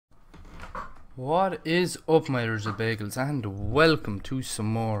What is up, my little bagels, and welcome to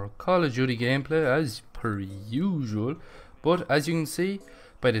some more Call of Duty gameplay as per usual. But as you can see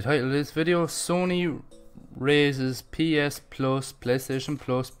by the title of this video, Sony raises PS Plus, PlayStation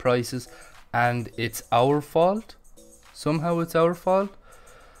Plus prices, and it's our fault. Somehow it's our fault.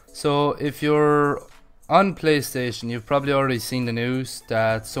 So if you're on PlayStation, you've probably already seen the news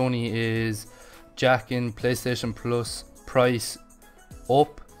that Sony is jacking PlayStation Plus price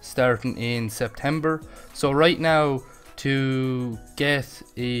up starting in September. So right now, to get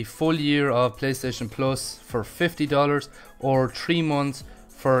a full year of PlayStation Plus for $50 or 3 months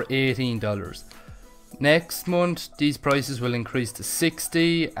for $18. Next month these prices will increase to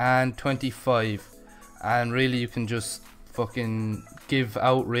 $60 and $25, and really you can just fucking give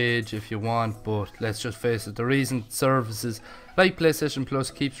outrage if you want, but let's just face it, the reason services like PlayStation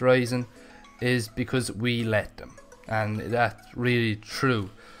Plus keeps rising is because we let them, and that's really true.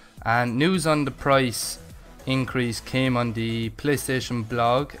 And news on the price increase came on the PlayStation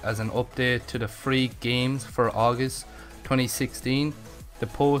blog as an update to the free games for August 2016. The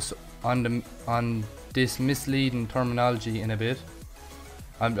post on this misleading terminology in a bit.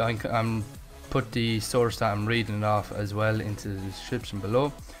 I'm put the source that I'm reading it off as well into the description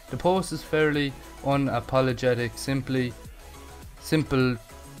below. The post is fairly unapologetic, simple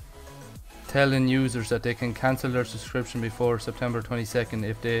telling users that they can cancel their subscription before September 22nd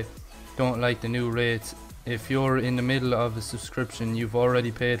if they don't like the new rates. If you're in the middle of a subscription you've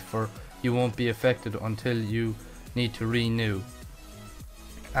already paid for, you won't be affected until you need to renew.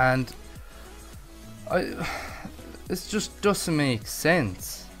 And it just doesn't make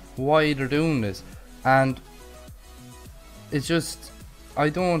sense why they're doing this, and it's just, I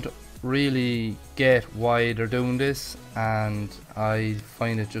don't really get why they're doing this, and I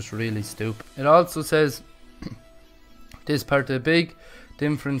find it just really stupid. It also says this part, the big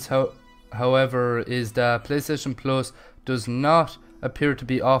difference however is that PlayStation Plus does not appear to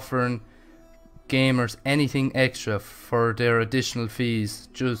be offering gamers anything extra for their additional fees,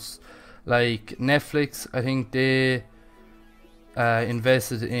 just like Netflix. I think they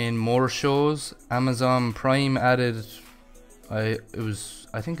invested in more shows. Amazon Prime added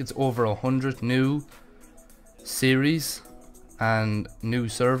I think it's over 100 new series and new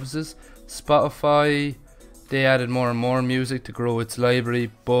services. Spotify, they added more and more music to grow its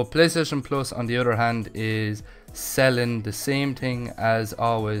library, but PlayStation Plus on the other hand is selling the same thing as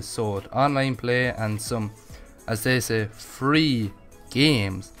always sold: online play and some, as they say, free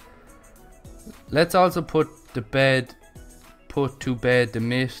games. Let's also put to bed the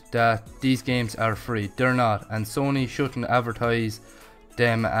myth that these games are free. They're not, and Sony shouldn't advertise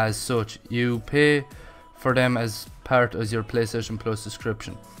them as such. You pay for them as part of your PlayStation Plus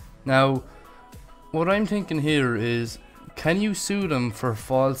subscription. Now, what I'm thinking here is, can you sue them for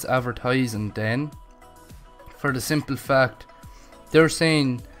false advertising then? For the simple fact, they're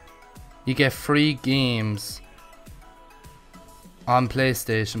saying you get free games on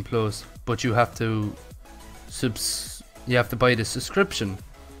PlayStation Plus, but you have to buy the subscription.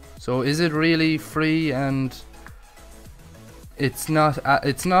 So is it really free? And it's not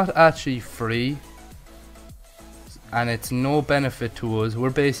actually free, and it's no benefit to us.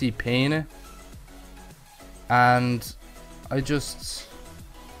 We're basically paying it, and I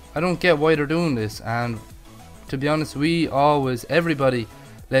don't get why they're doing this. And to be honest, everybody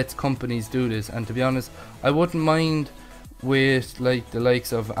lets companies do this, and to be honest, I wouldn't mind with like the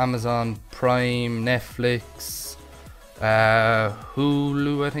likes of Amazon Prime, Netflix,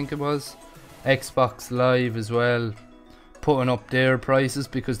 Hulu, I think it was, Xbox Live as well, putting up their prices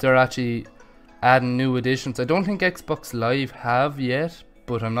because they're actually adding new additions. I don't think Xbox Live have yet,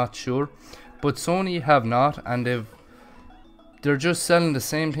 but I'm not sure. But Sony have not, and they're just selling the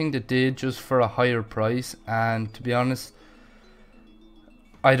same thing they did, just for a higher price. And to be honest,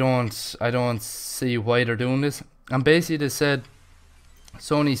 I don't see why they're doing this. And basically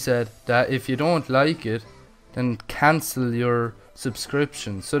Sony said that if you don't like it, then cancel your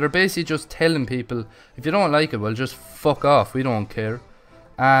subscription. So they're basically just telling people, if you don't like it, well, just fuck off, we don't care.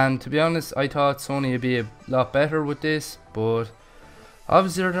 And to be honest, I thought Sony would be a lot better with this, but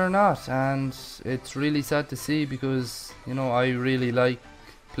obviously they're not, and it's really sad to see, because, you know, I really like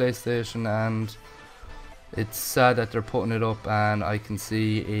PlayStation, and it's sad that they're putting it up, and I can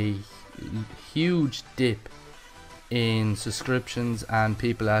see a huge dip in subscriptions and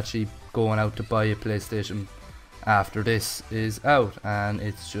people actually going out to buy a PlayStation after this is out, and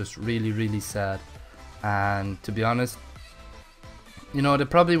it's just really sad. And to be honest, you know, they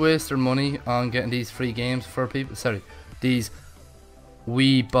probably waste their money on getting these free games for people, these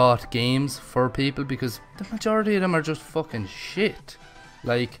we bought games for people, because the majority of them are just fucking shit.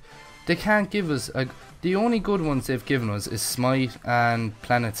 Like, they can't give us the only good ones they've given us is Smite and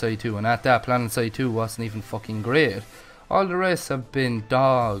Planet Side 2, and at that, Planet Side 2 wasn't even fucking great. All the rest have been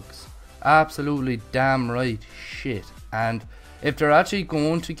dogs, absolutely damn right shit. And if they're actually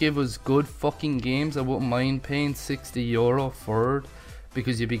going to give us good fucking games, I wouldn't mind paying €60 for it,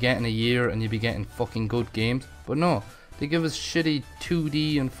 because you'd be getting a year and you'd be getting fucking good games. But no, they give us shitty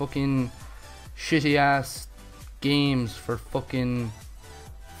 2D and fucking shitty ass games for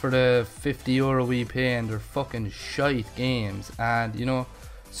the €50 we pay, and they're fucking shite games. And you know,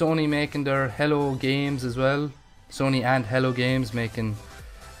 Sony making their Hello Games as well, Sony and Hello Games making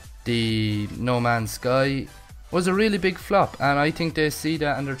the No Man's Sky was a really big flop, and I think they see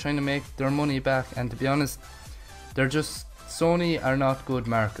that and they're trying to make their money back. And to be honest, Sony are not good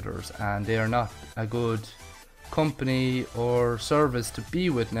marketers, and they are not a good company or service to be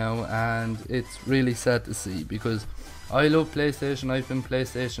with now, and it's really sad to see, because I love PlayStation. I've been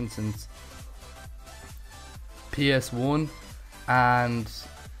PlayStation since PS1, and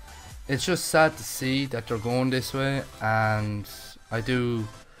it's just sad to see that they're going this way. And I know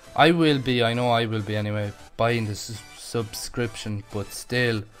I will be anyway, buying the subscription, but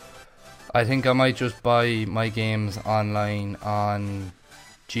still I think I might just buy my games online on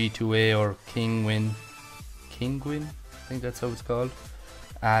G2A or Kingwin, I think that's how it's called,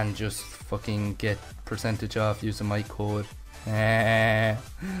 and just fucking get percentage off using my code. Yeah,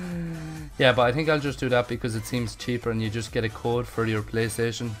 but I think I'll just do that because it seems cheaper, and you just get a code for your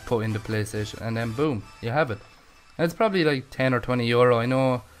PlayStation, put in the PlayStation, and then boom, you have it. And it's probably like 10 or 20 euro. I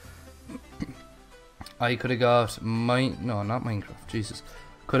know I could have got no, not Minecraft, Jesus.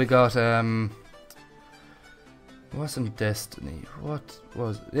 Could have got wasn't Destiny,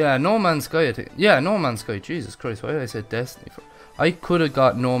 No Man's Sky, I think. Yeah, No Man's Sky, Jesus Christ, why did I say Destiny for? I could have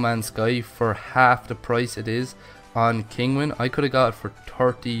got No Man's Sky for half the price it is on Kingwin. I could have got it for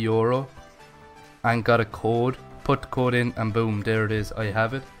 €30 and got a code, put the code in, and boom, there it is, I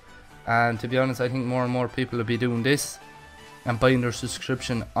have it. And to be honest, I think more and more people will be doing this and buying their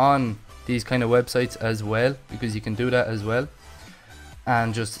subscription on these kind of websites as well, because you can do that as well,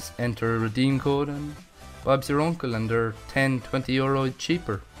 and just enter a redeem code and Bob's your uncle, and they're 10-20 euro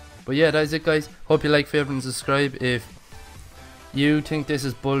cheaper. But yeah, that's it guys. Hope you like, favorite and subscribe. If you think this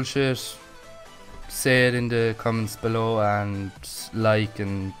is bullshit, say it in the comments below, and like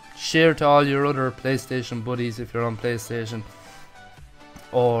and share to all your other PlayStation buddies if you're on PlayStation,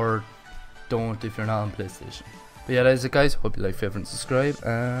 or don't if you're not on PlayStation. But yeah, that's it guys. Hope you like, favorite and subscribe,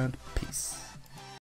 and peace.